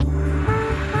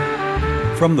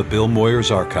From the Bill Moyers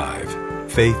Archive,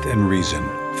 Faith and Reason,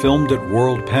 filmed at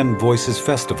World Pen Voices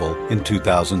Festival in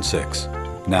 2006.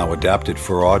 Now adapted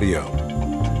for audio.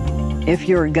 If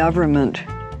your government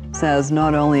says,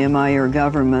 not only am I your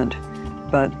government,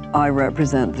 but I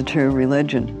represent the true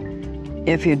religion,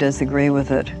 if you disagree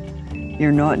with it,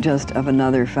 you're not just of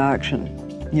another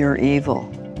faction, you're evil.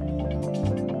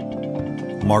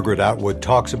 Margaret Atwood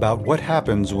talks about what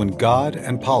happens when God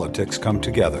and politics come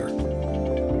together.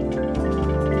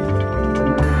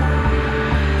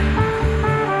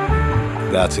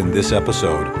 That's in this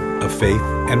episode of Faith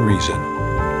and Reason.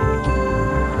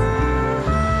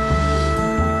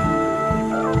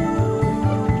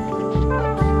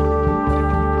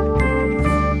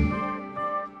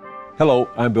 Hello,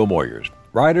 I'm Bill Moyers.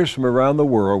 Writers from around the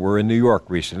world were in New York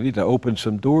recently to open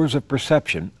some doors of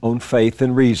perception on faith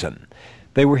and reason.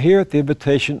 They were here at the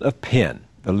invitation of PEN,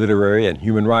 the literary and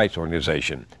human rights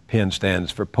organization. PEN stands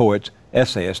for Poets,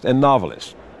 Essayists, and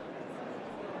Novelists.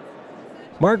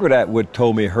 Margaret Atwood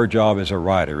told me her job as a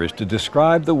writer is to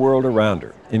describe the world around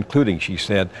her, including, she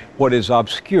said, what is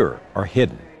obscure or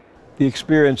hidden, the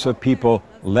experience of people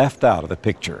left out of the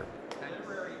picture.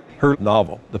 Her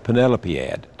novel, The Penelope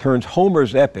Ad, turns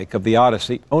Homer's epic of the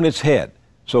Odyssey on its head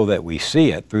so that we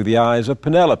see it through the eyes of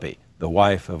Penelope, the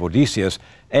wife of Odysseus,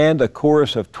 and a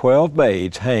chorus of 12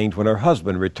 maids hanged when her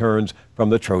husband returns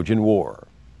from the Trojan War.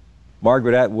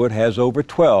 Margaret Atwood has over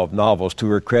 12 novels to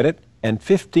her credit and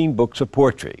 15 books of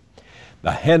poetry.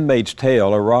 The Handmaid's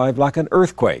Tale arrived like an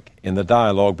earthquake in the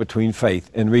dialogue between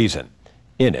faith and reason.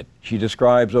 In it, she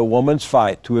describes a woman's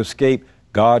fight to escape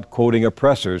God-quoting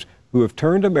oppressors who have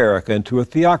turned America into a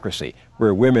theocracy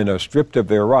where women are stripped of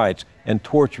their rights and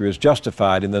torture is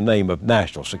justified in the name of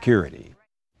national security.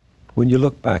 When you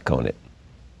look back on it,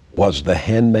 was The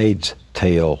Handmaid's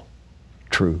Tale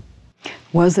true?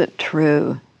 Was it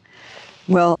true?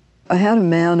 Well, I had a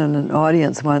man in an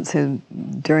audience once who,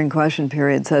 during question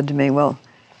period, said to me, well,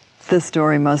 this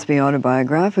story must be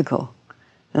autobiographical.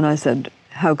 And I said,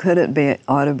 how could it be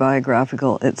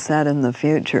autobiographical? It's set in the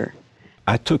future.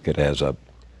 I took it as a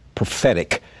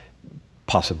prophetic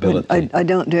possibility. I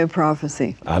don't do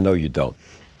prophecy. I know you don't.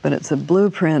 But it's a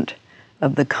blueprint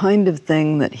of the kind of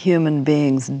thing that human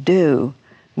beings do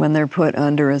when they're put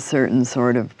under a certain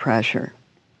sort of pressure.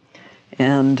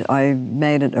 And I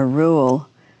made it a rule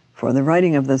for the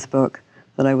writing of this book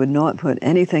that I would not put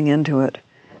anything into it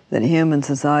that human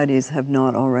societies have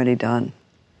not already done.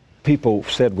 People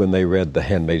said when they read The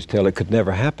Handmaid's Tale it could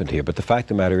never happen here, but the fact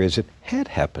of the matter is it had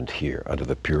happened here under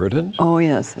the Puritans. Oh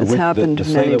yes, it's happened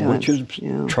the many Salem times.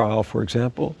 Witches trial, for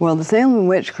example. Well, the Salem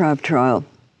witchcraft trial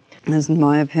is, in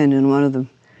my opinion, one of the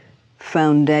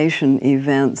foundation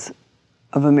events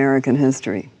of American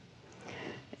history.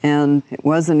 And it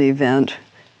was an event,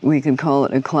 we could call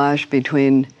it a clash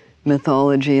between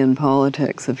mythology and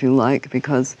politics, if you like,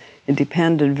 because it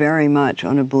depended very much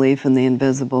on a belief in the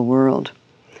invisible world.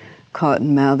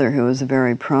 Cotton Mather, who was a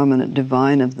very prominent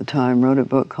divine of the time, wrote a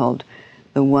book called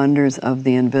The Wonders of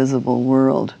the Invisible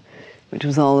World, which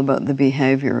was all about the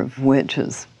behavior of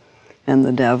witches and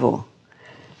the devil.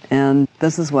 And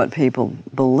this is what people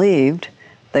believed.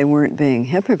 They weren't being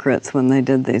hypocrites when they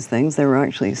did these things. They were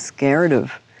actually scared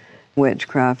of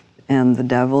witchcraft and the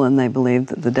devil, and they believed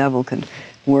that the devil could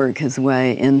work his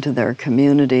way into their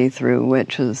community through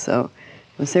witches. So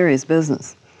it was serious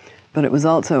business. But it was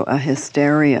also a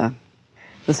hysteria.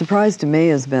 The surprise to me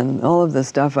has been all of the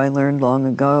stuff I learned long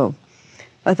ago.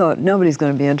 I thought, nobody's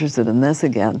going to be interested in this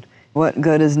again. What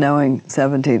good is knowing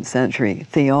 17th century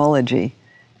theology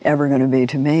ever going to be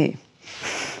to me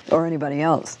or anybody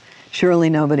else?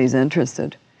 Surely nobody's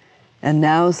interested. And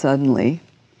now suddenly,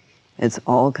 it's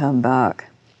all come back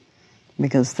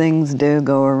because things do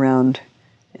go around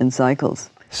in cycles.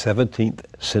 17th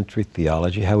century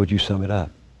theology, how would you sum it up?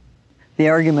 The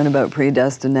argument about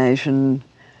predestination.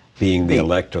 Being the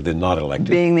elect or the not elected.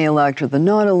 Being the elect or the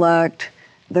not elect.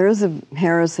 There is a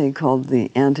heresy called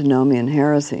the antinomian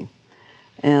heresy.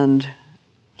 And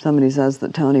somebody says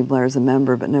that Tony Blair's a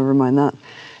member, but never mind that.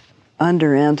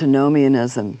 Under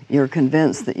antinomianism, you're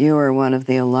convinced that you are one of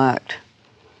the elect,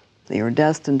 that you're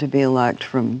destined to be elect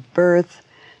from birth,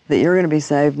 that you're going to be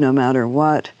saved no matter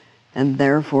what, and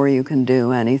therefore you can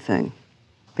do anything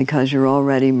because you're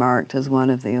already marked as one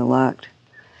of the elect.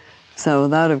 So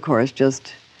that, of course,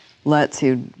 just lets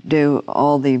you do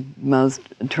all the most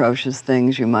atrocious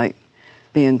things you might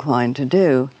be inclined to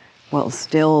do while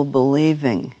still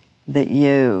believing that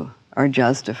you are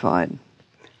justified.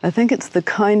 I think it's the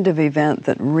kind of event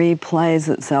that replays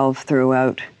itself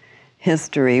throughout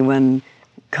history when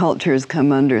cultures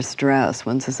come under stress,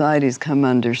 when societies come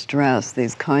under stress,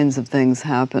 these kinds of things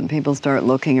happen. People start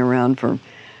looking around for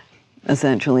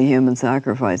essentially human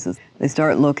sacrifices. They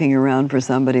start looking around for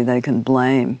somebody they can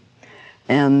blame,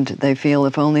 and they feel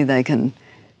if only they can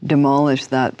demolish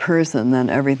that person, then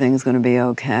everything's going to be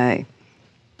okay.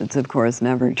 It's of course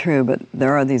never true, but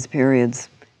there are these periods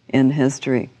in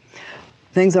history.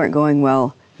 Things aren't going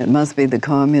well, it must be the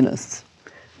communists.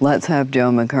 Let's have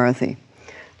Joe McCarthy.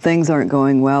 Things aren't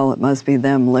going well, it must be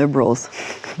them liberals,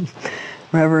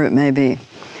 wherever it may be.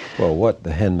 Well, what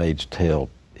The Handmaid's Tale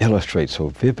illustrates so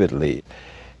vividly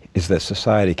is that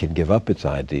society can give up its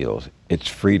ideals, its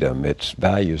freedom, its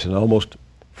values in almost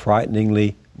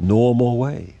frighteningly normal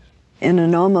ways. In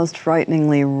an almost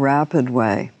frighteningly rapid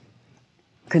way.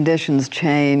 Conditions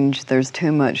change, there's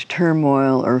too much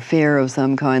turmoil or fear of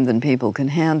some kind than people can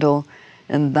handle,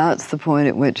 and that's the point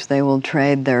at which they will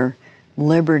trade their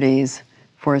liberties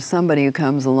for somebody who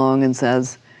comes along and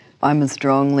says, I'm a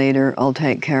strong leader, I'll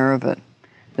take care of it.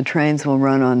 The trains will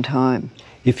run on time.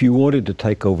 If you wanted to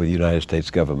take over the United States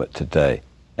government today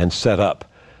and set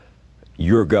up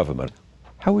your government,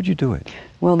 how would you do it?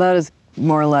 Well, that is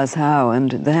more or less how,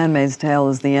 and The Handmaid's Tale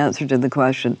is the answer to the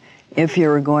question, if you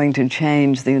were going to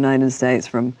change the United States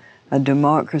from a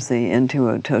democracy into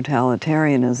a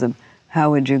totalitarianism, how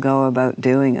would you go about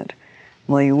doing it?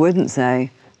 Well, you wouldn't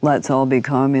say, let's all be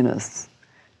communists.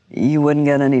 You wouldn't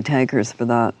get any takers for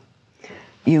that.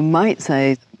 You might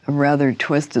say a rather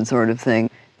twisted sort of thing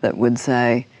that would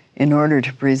say, in order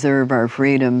to preserve our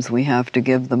freedoms, we have to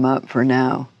give them up for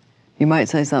now. You might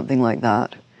say something like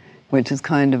that, which is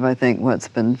kind of, I think, what's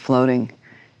been floating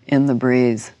in the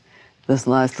breeze this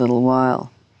last little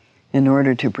while. In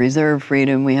order to preserve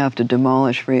freedom, we have to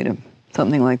demolish freedom,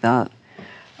 something like that.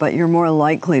 But you're more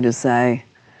likely to say,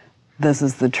 this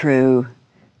is the true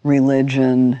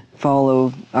religion,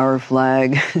 follow our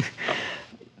flag,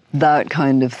 that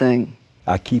kind of thing.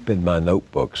 I keep in my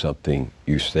notebook something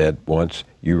you said once.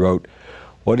 You wrote,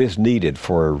 what is needed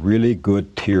for a really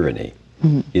good tyranny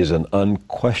is an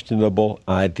unquestionable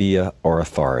idea or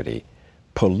authority.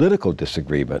 Political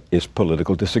disagreement is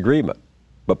political disagreement,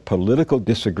 but political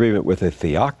disagreement with a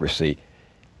theocracy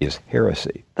is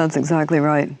heresy. That's exactly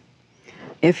right.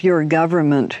 If your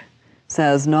government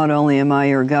says, not only am I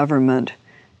your government,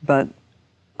 but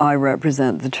I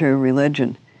represent the true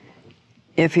religion,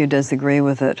 if you disagree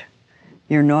with it,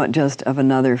 you're not just of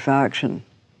another faction,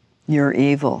 you're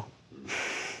evil.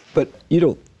 But you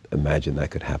don't imagine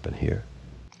that could happen here?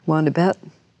 Want to bet?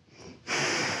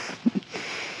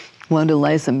 Want to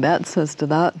lay some bets as to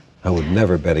that? I would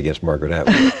never bet against Margaret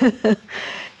Atwood.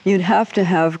 You'd have to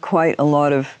have quite a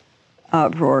lot of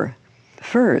uproar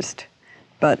first,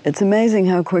 but it's amazing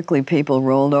how quickly people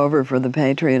rolled over for the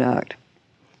Patriot Act.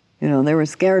 You know, they were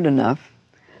scared enough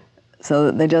so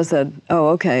that they just said, oh,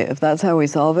 okay, if that's how we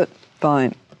solve it,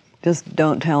 fine. Just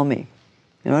don't tell me.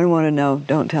 You know, I don't want to know,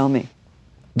 don't tell me.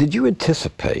 Did you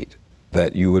anticipate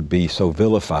that you would be so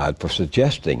vilified for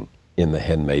suggesting in The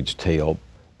Handmaid's Tale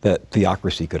that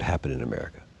theocracy could happen in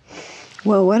America?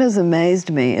 Well, what has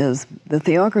amazed me is the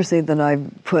theocracy that I've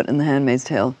put in The Handmaid's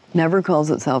Tale never calls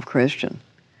itself Christian.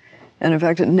 And in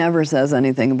fact, it never says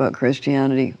anything about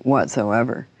Christianity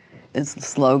whatsoever. Its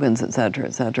slogans, et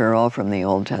cetera, are all from the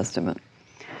Old Testament.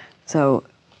 So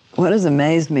what has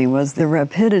amazed me was the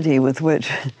rapidity with which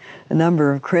a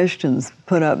number of Christians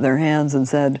put up their hands and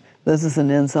said, this is an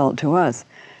insult to us.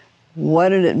 What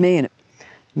did it mean? It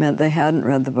meant they hadn't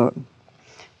read the book.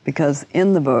 Because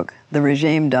in the book, the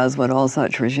regime does what all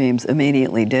such regimes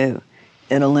immediately do.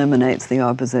 It eliminates the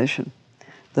opposition.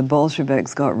 The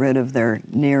Bolsheviks got rid of their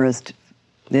nearest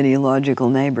ideological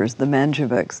neighbors, the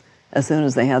Mensheviks, as soon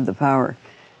as they had the power.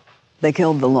 They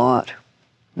killed the lot,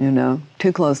 you know,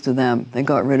 too close to them. They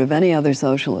got rid of any other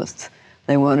socialists.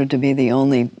 They wanted to be the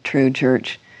only true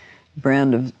church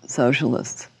brand of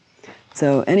socialists.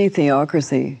 So any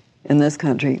theocracy in this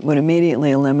country would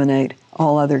immediately eliminate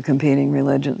all other competing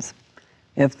religions,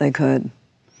 if they could.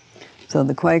 So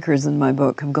the Quakers in my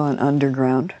book have gone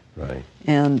underground. Right.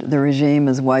 And the regime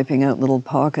is wiping out little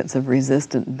pockets of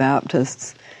resistant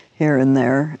Baptists here and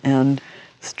there and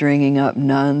stringing up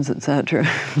nuns, etc.,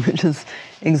 which is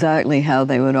exactly how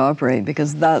they would operate,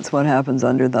 because that's what happens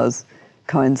under those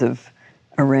kinds of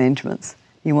arrangements.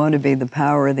 You want to be the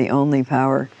power, the only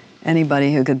power.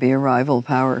 Anybody who could be a rival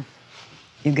power,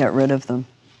 you get rid of them.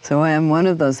 So I am one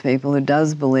of those people who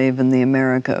does believe in the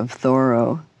America of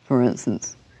Thoreau, for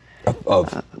instance.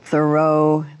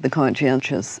 Thoreau, the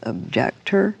conscientious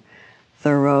objector.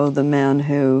 Thoreau, the man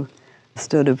who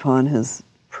stood upon his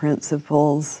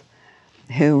principles,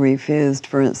 who refused,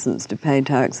 for instance, to pay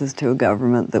taxes to a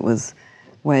government that was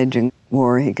waging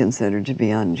war he considered to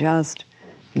be unjust,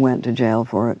 went to jail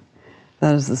for it.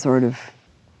 That is the sort of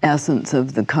essence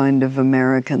of the kind of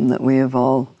American that we have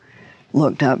all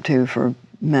looked up to for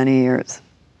many years.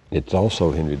 It's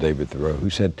also Henry David Thoreau who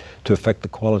said, to affect the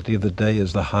quality of the day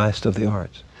is the highest of the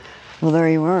arts. Well, there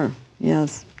you are,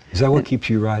 yes. Is that what keeps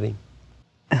you writing?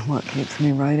 And what keeps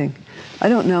me writing? I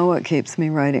don't know what keeps me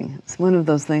writing. It's one of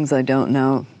those things I don't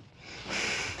know.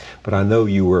 But I know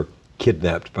you were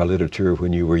kidnapped by literature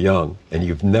when you were young, and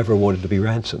you've never wanted to be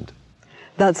ransomed.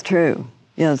 That's true.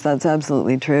 Yes, that's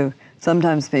absolutely true.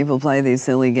 Sometimes people play these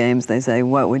silly games. They say,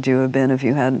 what would you have been if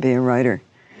you hadn't been a writer?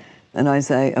 And I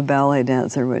say, a ballet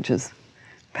dancer, which is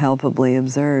palpably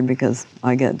absurd because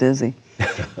I get dizzy.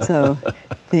 So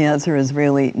the answer is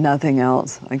really nothing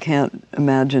else. I can't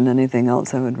imagine anything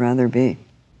else I would rather be.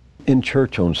 In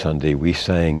church on Sunday, we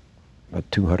sang a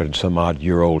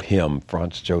 200-some-odd-year-old hymn,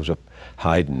 Franz Joseph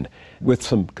Haydn, with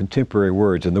some contemporary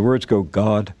words. And the words go,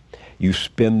 God, you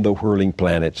spin the whirling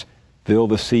planets, fill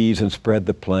the seas and spread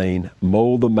the plain,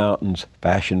 mold the mountains,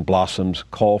 fashion blossoms,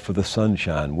 call for the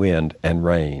sunshine, wind, and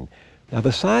rain. Now,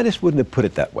 the scientist wouldn't have put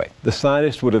it that way. The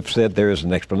scientist would have said there is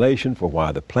an explanation for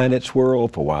why the planets swirl,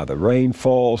 for why the rain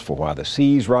falls, for why the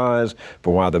seas rise,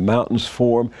 for why the mountains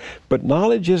form. But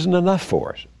knowledge isn't enough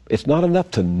for us. It's not enough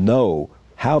to know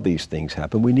how these things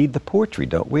happen. We need the poetry,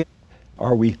 don't we?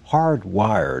 Are we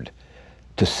hardwired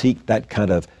to seek that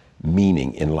kind of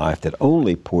meaning in life that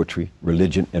only poetry,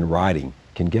 religion, and writing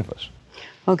can give us?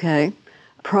 Okay.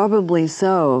 Probably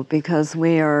so, because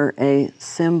we are a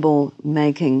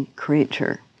symbol-making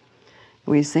creature.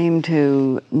 We seem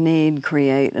to need,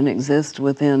 create, and exist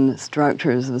within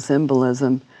structures of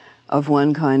symbolism of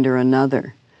one kind or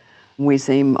another. We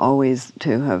seem always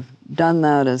to have done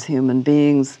that as human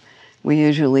beings. We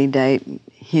usually date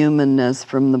humanness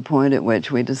from the point at which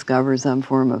we discover some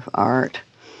form of art.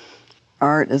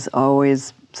 Art is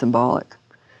always symbolic.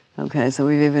 Okay, so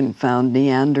we've even found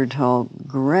Neanderthal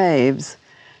graves.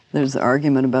 There's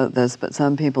argument about this, but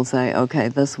some people say, okay,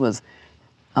 this was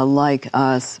a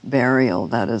like-us burial.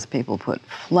 That is, people put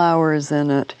flowers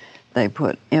in it, they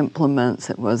put implements.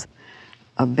 It was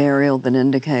a burial that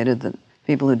indicated that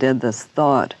people who did this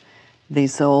thought the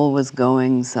soul was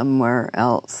going somewhere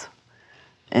else.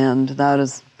 And that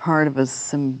is part of a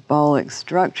symbolic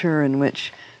structure in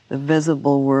which the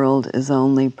visible world is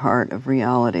only part of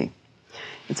reality.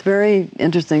 It's very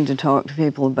interesting to talk to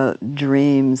people about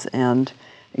dreams and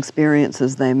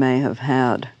experiences they may have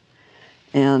had.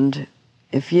 And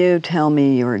if you tell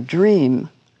me your dream,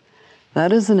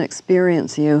 that is an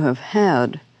experience you have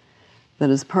had that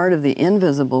is part of the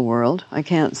invisible world. I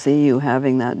can't see you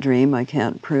having that dream. I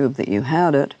can't prove that you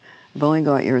had it. I've only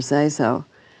got your say-so.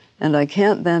 And I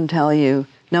can't then tell you,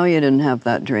 no, you didn't have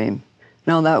that dream.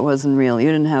 No, that wasn't real. You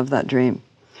didn't have that dream.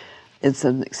 It's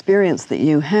an experience that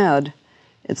you had.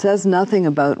 It says nothing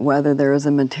about whether there is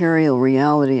a material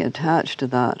reality attached to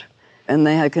that. And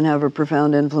they can have a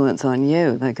profound influence on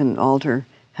you. They can alter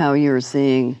how you're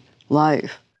seeing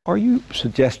life. Are you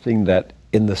suggesting that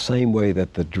in the same way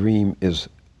that the dream is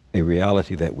a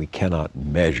reality that we cannot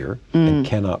measure and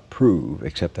cannot prove,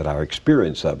 except that our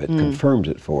experience of it confirms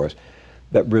it for us,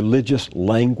 that religious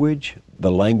language,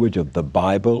 the language of the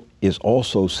Bible, is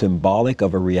also symbolic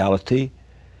of a reality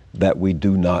that we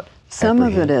do not Some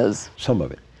of it is. Some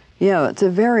of it. Yeah, it's a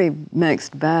very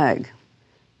mixed bag,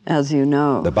 as you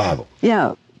know. The Bible.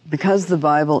 Yeah, because the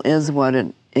Bible is what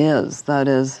it is. That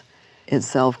is, it's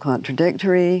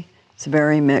self-contradictory, it's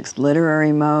very mixed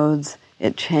literary modes,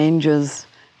 it changes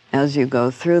as you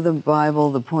go through the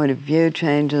Bible, the point of view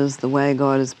changes, the way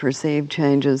God is perceived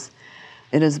changes.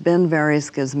 It has been very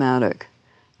schismatic.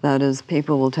 That is,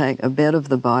 people will take a bit of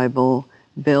the Bible,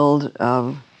 build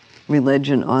a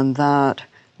religion on that,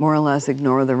 more or less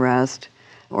ignore the rest,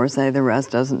 or say the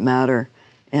rest doesn't matter.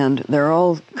 And there are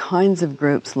all kinds of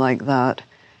groups like that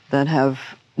that have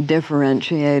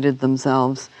differentiated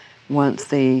themselves once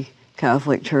the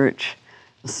Catholic Church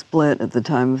split at the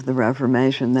time of the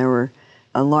Reformation. There were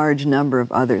a large number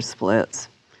of other splits.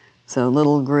 So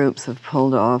little groups have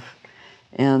pulled off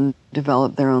and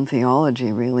developed their own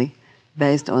theology, really,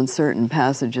 based on certain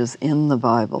passages in the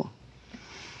Bible.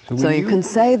 So you can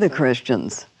say the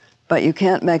Christians, but you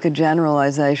can't make a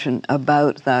generalization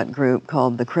about that group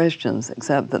called the Christians,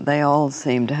 except that they all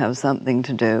seem to have something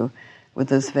to do with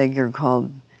this figure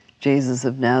called Jesus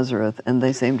of Nazareth, and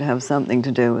they seem to have something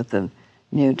to do with the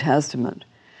New Testament.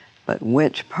 But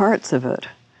which parts of it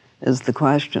is the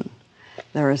question.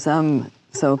 There are some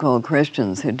so-called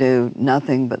Christians who do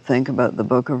nothing but think about the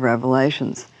book of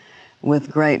Revelations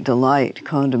with great delight,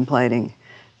 contemplating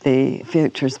the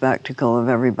future spectacle of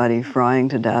everybody frying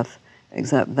to death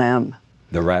except them.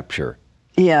 The rapture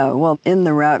Yeah, well, in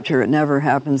the rapture, it never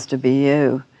happens to be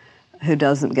you who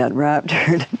doesn't get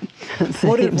raptured.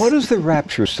 What does the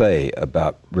rapture say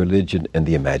about religion and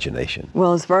the imagination?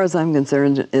 Well, as far as I'm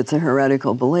concerned, it's a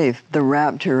heretical belief. The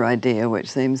rapture idea,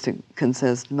 which seems to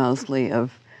consist mostly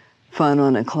of fun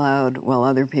on a cloud while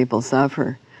other people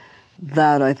suffer,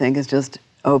 that I think is just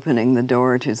opening the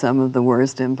door to some of the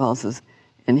worst impulses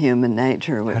in human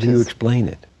nature, which How do you explain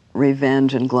it?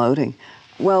 Revenge and gloating.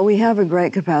 Well, we have a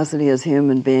great capacity as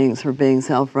human beings for being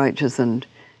self-righteous and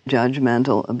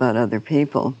judgmental about other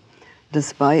people,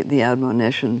 despite the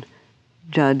admonition,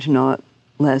 judge not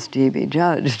lest ye be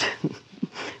judged.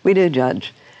 We do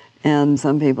judge, and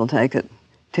some people take it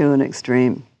to an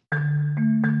extreme.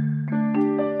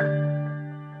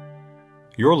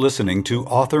 You're listening to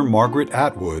author Margaret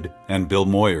Atwood and Bill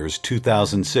Moyer's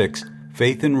 2006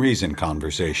 Faith and Reason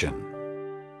conversation.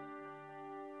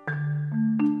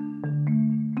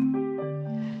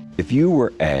 If you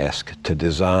were asked to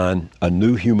design a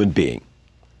new human being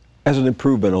as an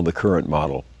improvement on the current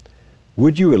model,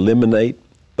 would you eliminate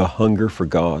the hunger for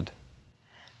God?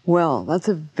 Well, that's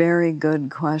a very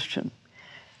good question.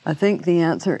 I think the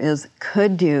answer is,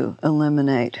 could you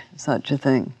eliminate such a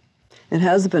thing? It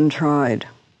has been tried.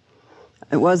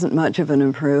 It wasn't much of an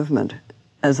improvement,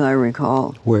 as I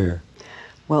recall. Where?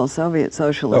 Well, Soviet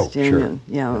Socialist Union,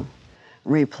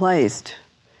 replaced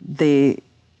the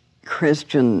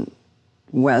Christian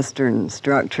Western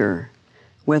structure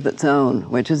with its own,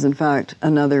 which is in fact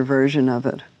another version of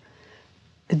it.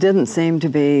 It didn't seem to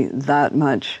be that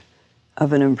much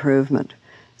of an improvement.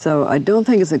 So I don't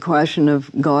think it's a question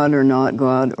of God or not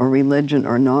God, or religion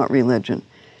or not religion.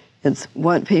 It's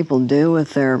what people do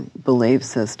with their belief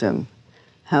system,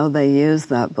 how they use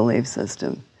that belief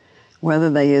system,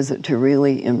 whether they use it to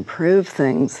really improve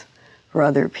things for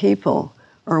other people,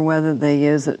 or whether they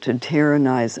use it to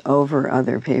tyrannize over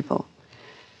other people.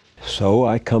 So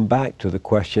I come back to the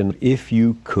question, if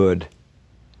you could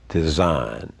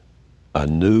design a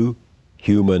new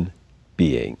human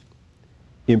being,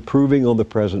 improving on the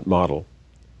present model,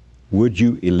 would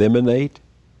you eliminate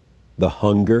the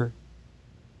hunger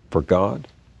for God?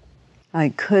 I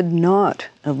could not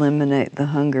eliminate the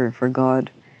hunger for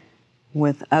God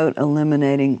without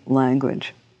eliminating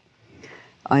language.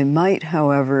 I might,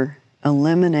 however,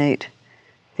 eliminate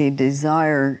the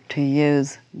desire to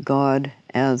use God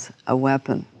as a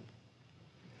weapon.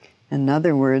 In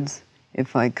other words,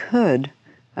 if I could,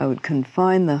 I would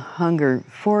confine the hunger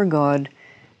for God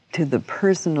to the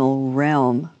personal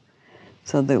realm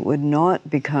so that it would not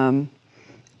become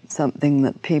something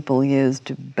that people use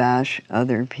to bash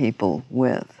other people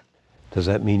with. Does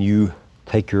that mean you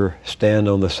take your stand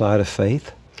on the side of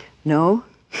faith? No.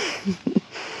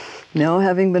 No,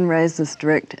 having been raised a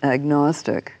strict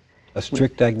agnostic. A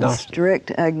strict agnostic? A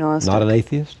strict agnostic. Not an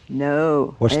atheist?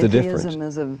 No. What's the difference?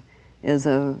 Atheism is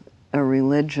a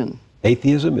religion.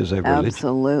 Atheism is a religion?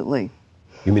 Absolutely.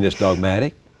 You mean it's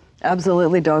dogmatic?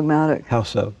 Absolutely dogmatic. How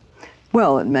so?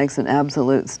 Well, it makes an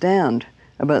absolute stand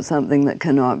about something that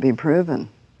cannot be proven.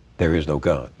 There is no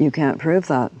God. You can't prove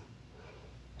that.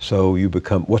 So you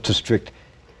become, what's a strict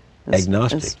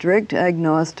agnostic? A strict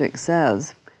agnostic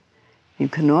says you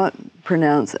cannot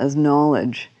pronounce as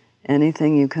knowledge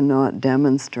anything you cannot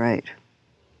demonstrate.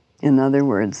 In other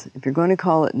words, if you're going to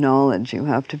call it knowledge, you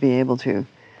have to be able to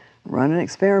run an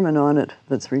experiment on it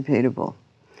that's repeatable.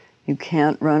 You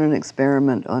can't run an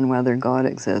experiment on whether God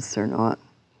exists or not.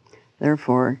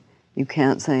 Therefore, you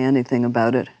can't say anything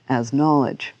about it as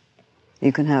knowledge.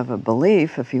 You can have a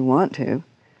belief if you want to,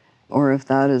 or if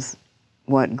that is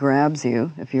what grabs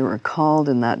you, if you are called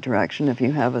in that direction, if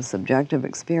you have a subjective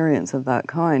experience of that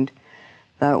kind,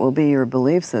 that will be your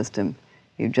belief system.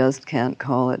 You just can't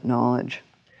call it knowledge.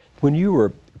 When you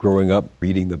were growing up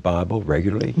reading the Bible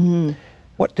regularly,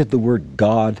 what did the word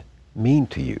God mean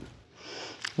to you?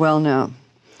 Well, no.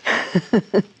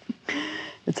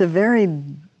 It's a very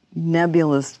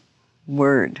nebulous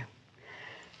word.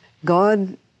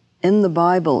 God, in the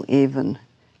Bible even,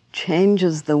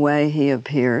 changes the way he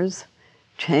appears,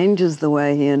 changes the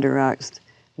way he interacts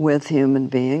with human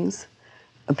beings,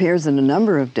 appears in a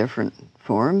number of different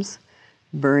forms: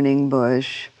 burning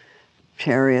bush,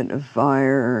 chariot of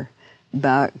fire,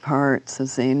 back parts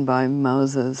as seen by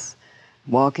Moses,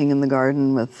 walking in the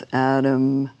garden with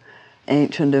Adam,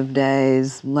 Ancient of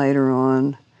Days later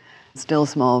on, still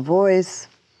small voice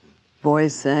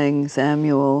saying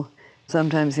Samuel.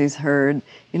 Sometimes he's heard.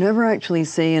 You never actually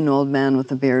see an old man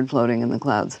with a beard floating in the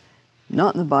clouds.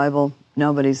 Not in the Bible.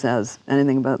 Nobody says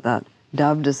anything about that.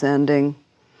 Dove descending,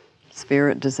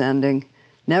 spirit descending.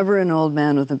 Never an old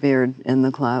man with a beard in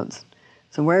the clouds.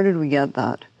 So where did we get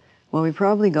that? Well, we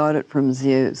probably got it from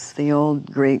Zeus, the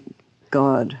old Greek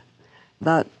god.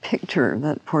 That picture,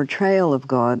 that portrayal of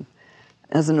God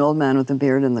as an old man with a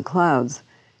beard in the clouds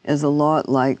is a lot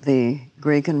like the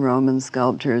Greek and Roman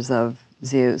sculptures of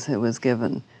Zeus, who was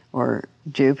given, or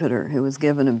Jupiter, who was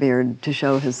given a beard to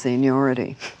show his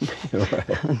seniority.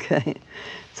 Right. Okay.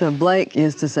 So Blake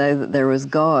used to say that there was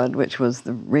God, which was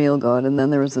the real God, and then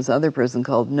there was this other person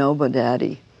called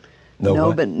Nobodaddy.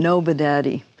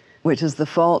 Nobodaddy, which is the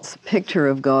false picture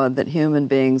of God that human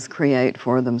beings create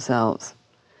for themselves.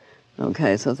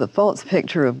 Okay, so the false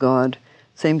picture of God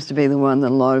seems to be the one that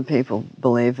a lot of people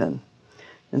believe in.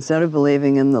 Instead of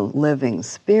believing in the living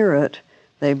spirit,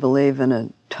 they believe in a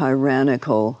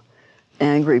tyrannical,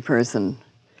 angry person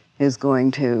who's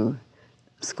going to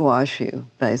squash you,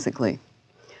 basically.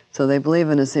 So they believe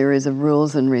in a series of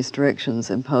rules and restrictions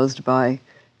imposed by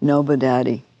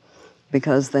Nobodaddy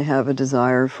because they have a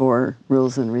desire for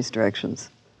rules and restrictions.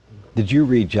 Did you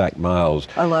read Jack Miles?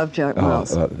 I love Jack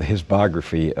Miles. His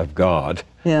biography of God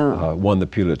won the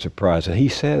Pulitzer Prize. And he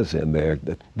says in there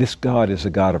that this God is a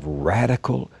God of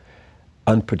radical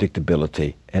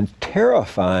unpredictability and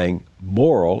terrifying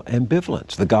moral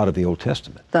ambivalence, the God of the Old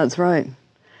Testament. That's right.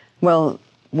 Well,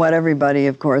 what everybody,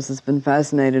 of course, has been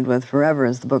fascinated with forever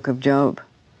is the book of Job.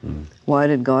 Why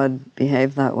did God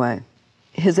behave that way?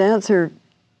 His answer,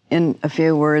 in a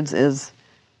few words, is,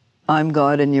 I'm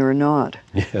God and you're not.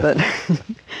 Yeah. But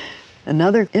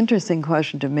another interesting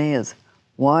question to me is,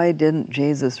 why didn't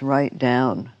Jesus write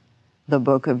down the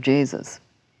book of Jesus?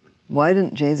 Why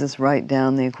didn't Jesus write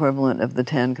down the equivalent of the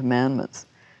Ten Commandments?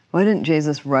 Why didn't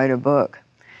Jesus write a book?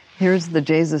 Here's the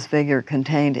Jesus figure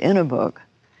contained in a book,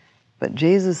 but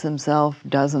Jesus himself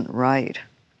doesn't write.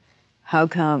 How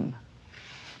come?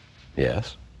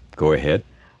 Yes, go ahead.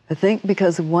 I think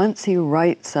because once you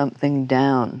write something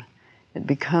down, it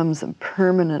becomes a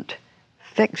permanent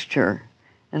fixture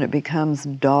and it becomes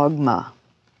dogma,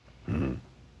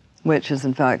 which is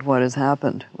in fact what has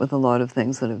happened with a lot of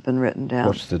things that have been written down.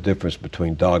 What's the difference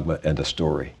between dogma and a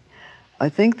story? I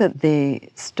think that the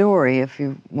story, if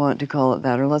you want to call it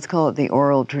that, or let's call it the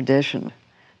oral tradition,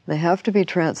 they have to be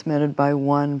transmitted by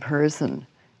one person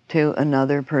to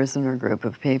another person or group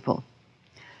of people.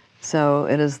 So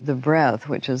it is the breath,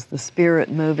 which is the spirit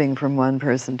moving from one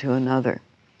person to another.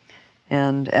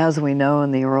 And as we know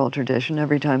in the oral tradition,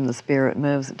 every time the spirit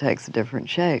moves, it takes a different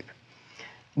shape.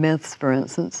 Myths, for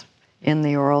instance, in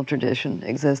the oral tradition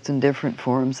exist in different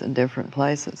forms in different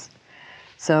places.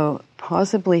 So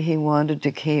possibly he wanted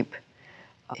to keep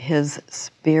his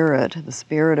spirit, the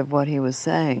spirit of what he was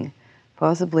saying,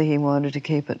 possibly he wanted to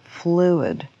keep it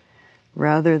fluid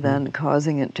rather than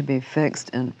causing it to be fixed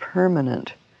and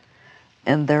permanent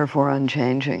and therefore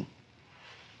unchanging.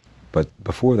 But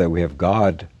before that, we have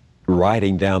God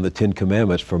writing down the Ten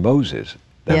Commandments for Moses.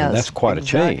 Yes, that's quite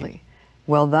exactly. a change.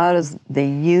 Well, that is the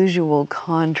usual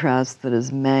contrast that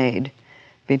is made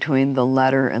between the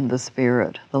letter and the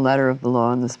spirit, the letter of the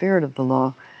law and the spirit of the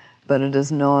law, but it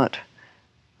is not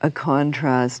a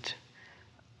contrast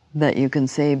that you can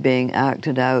see being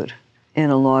acted out in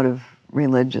a lot of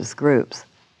religious groups.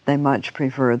 They much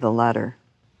prefer the letter.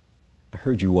 I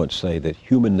heard you once say that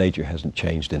human nature hasn't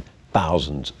changed in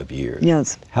thousands of years.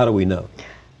 Yes. How do we know?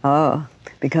 Oh,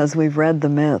 because we've read the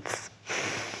myths.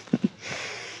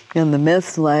 And the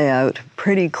myths lay out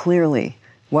pretty clearly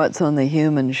what's on the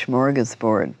human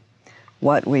smorgasbord,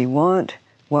 what we want,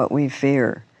 what we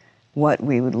fear, what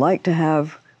we would like to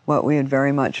have, what we would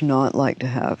very much not like to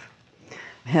have.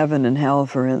 Heaven and hell,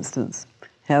 for instance.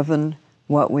 Heaven,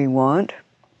 what we want.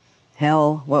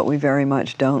 Hell, what we very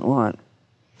much don't want.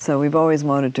 So we've always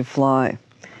wanted to fly.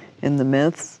 In the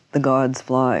myths, the gods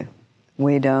fly.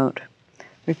 We don't.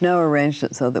 We've now arranged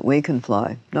it so that we can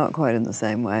fly, not quite in the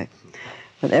same way.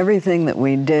 But everything that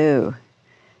we do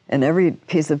and every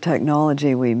piece of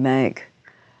technology we make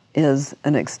is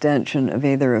an extension of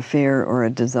either a fear or a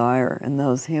desire, and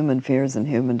those human fears and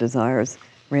human desires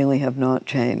really have not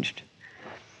changed.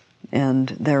 And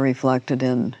they're reflected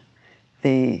in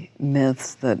the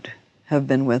myths that have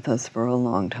been with us for a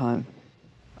long time.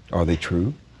 Are they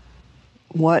true?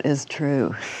 What is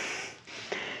true?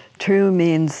 True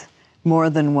means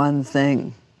more than one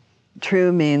thing.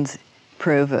 True means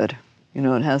prove it. You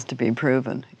know, it has to be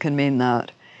proven. It can mean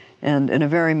that. And in a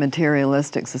very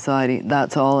materialistic society,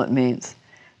 that's all it means,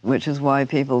 which is why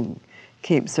people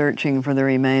keep searching for the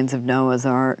remains of Noah's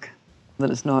Ark, that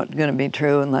it's not going to be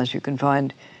true unless you can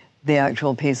find the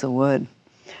actual piece of wood.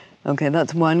 Okay,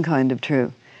 that's one kind of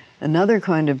true. Another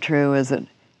kind of true is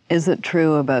it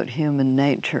true about human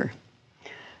nature?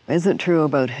 Is it true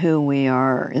about who we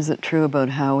are? Is it true about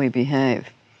how we behave?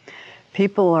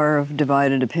 People are of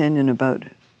divided opinion about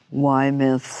why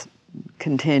myths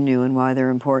continue and why they're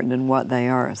important and what they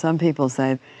are. Some people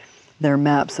say they're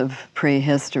maps of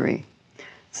prehistory.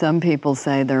 Some people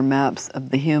say they're maps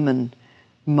of the human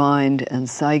mind and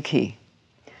psyche.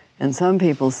 And some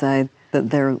people say that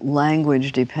they're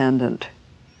language-dependent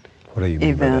What do you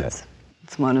mean by events. that?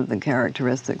 It's one of the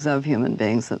characteristics of human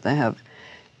beings that they have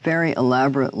very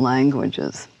elaborate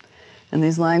languages. And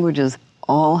these languages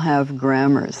all have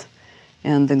grammars.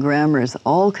 And the grammars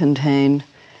all contain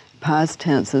past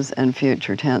tenses and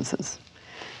future tenses.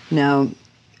 Now,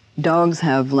 dogs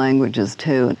have languages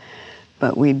too,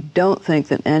 but we don't think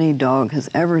that any dog has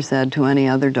ever said to any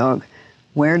other dog,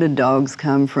 where did dogs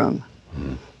come from?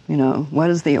 You know, what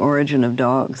is the origin of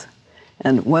dogs?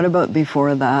 And what about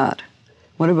before that?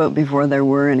 What about before there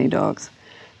were any dogs?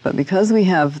 But because we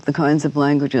have the kinds of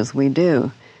languages we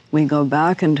do, we go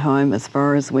back in time as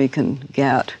far as we can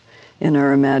get in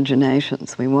our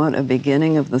imaginations. We want a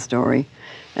beginning of the story,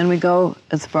 and we go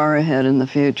as far ahead in the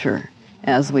future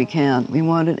as we can. We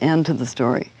want an end to the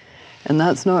story. And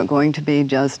that's not going to be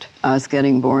just us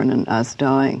getting born and us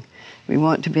dying. We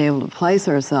want to be able to place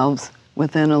ourselves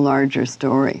within a larger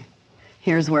story.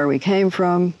 Here's where we came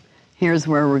from, here's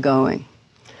where we're going,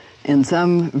 in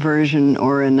some version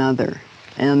or another.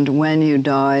 And when you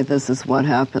die, this is what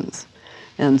happens.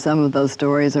 And some of those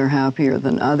stories are happier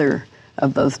than other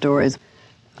of those stories.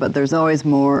 But there's always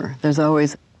more. There's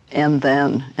always, and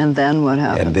then what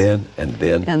happens?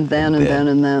 And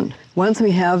then. Once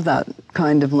we have that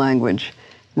kind of language,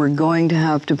 we're going to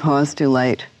have to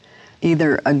postulate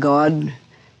either a God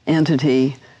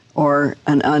entity or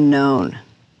an unknown.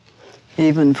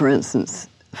 Even, for instance,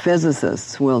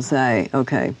 physicists will say,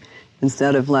 okay,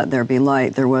 instead of let there be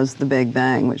light, there was the Big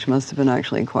Bang, which must have been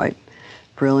actually quite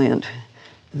brilliant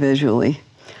visually.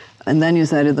 And then you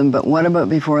say to them, but what about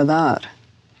before that?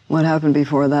 What happened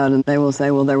before that? And they will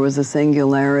say, well, there was a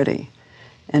singularity.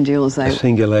 And you'll say... A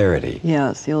singularity?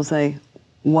 Yes. You'll say,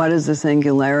 what is a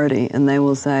singularity? And they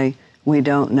will say, we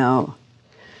don't know.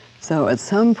 So at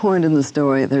some point in the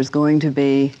story, there's going to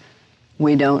be,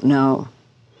 we don't know.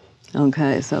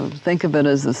 Okay, so think of it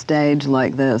as a stage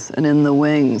like this, and in the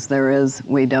wings there is,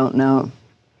 we don't know.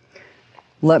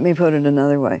 Let me put it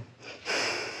another way.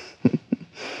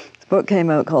 This book came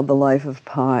out called The Life of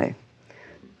Pi, a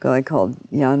guy called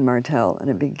Jan Martel, and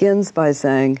it begins by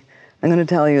saying, I'm going to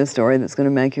tell you a story that's going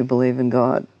to make you believe in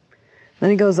God. Then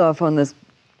he goes off on this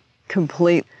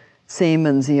complete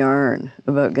seaman's yarn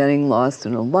about getting lost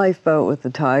in a lifeboat with the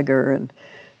tiger and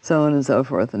so on and so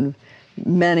forth, and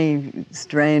many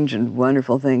strange and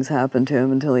wonderful things happen to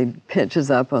him until he pitches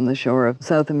up on the shore of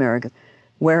South America,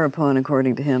 whereupon,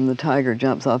 according to him, the tiger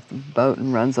jumps off the boat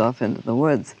and runs off into the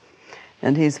woods.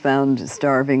 And he's found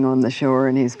starving on the shore,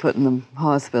 and he's put in the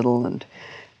hospital. And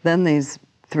then these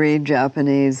 3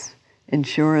 Japanese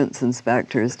insurance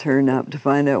inspectors turn up to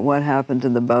find out what happened to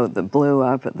the boat that blew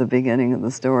up at the beginning of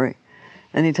the story.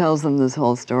 And he tells them this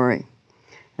whole story.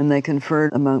 And they confer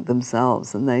among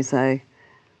themselves, and they say,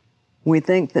 we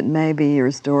think that maybe your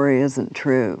story isn't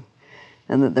true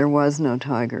and that there was no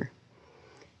tiger.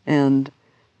 And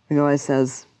the guy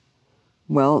says,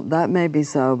 well, that may be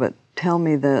so, but tell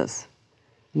me this.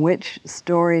 Which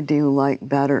story do you like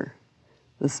better?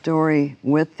 The story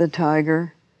with the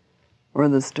tiger or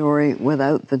the story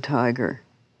without the tiger?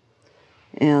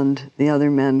 And the other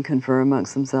men confer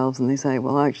amongst themselves and they say,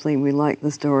 well, actually, we like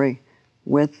the story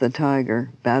with the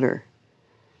tiger better.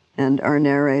 And our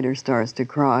narrator starts to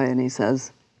cry, and he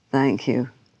says, thank you.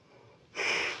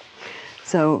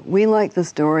 So we like the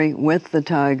story with the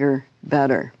tiger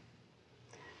better.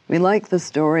 We like the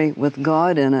story with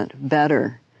God in it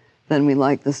better than we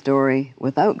like the story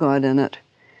without God in it,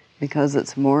 because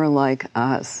it's more like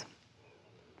us.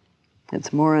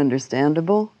 It's more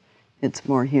understandable. It's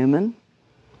more human.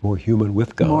 More human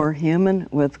with God. More human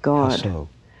with God. How so?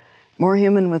 More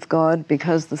human with God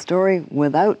because the story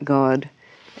without God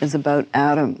is about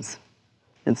atoms.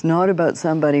 It's not about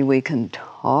somebody we can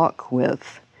talk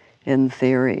with in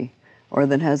theory or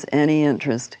that has any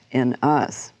interest in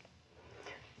us.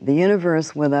 The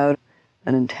universe without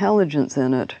an intelligence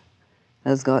in it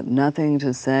has got nothing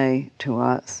to say to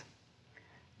us,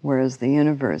 whereas the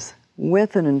universe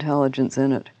with an intelligence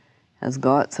in it has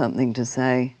got something to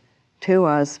say to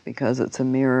us because it's a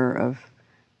mirror of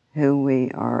who we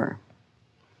are.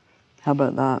 How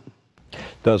about that?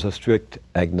 Does a strict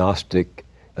agnostic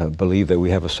believe that we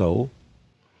have a soul?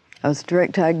 A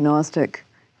strict agnostic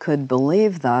could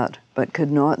believe that, but could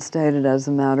not state it as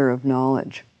a matter of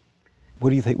knowledge. What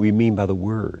do you think we mean by the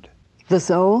word? The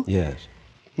soul? Yes.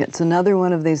 It's another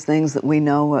one of these things that we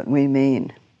know what we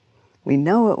mean. We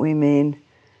know what we mean,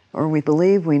 or we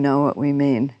believe we know what we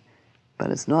mean, but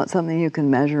it's not something you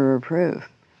can measure or prove.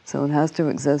 So it has to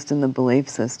exist in the belief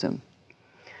system.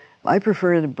 I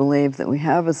prefer to believe that we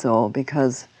have a soul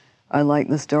because I like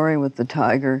the story with the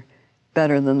tiger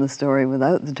better than the story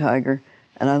without the tiger,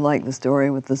 and I like the story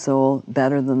with the soul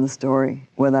better than the story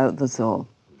without the soul.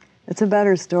 It's a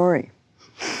better story.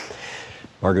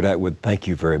 Margaret Atwood, thank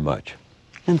you very much.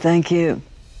 And thank you.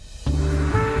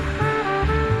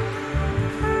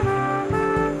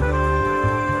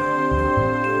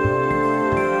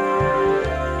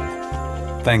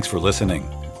 Thanks for listening.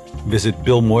 Visit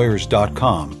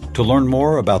BillMoyers.com to learn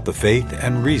more about the Faith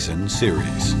and Reason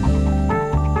series.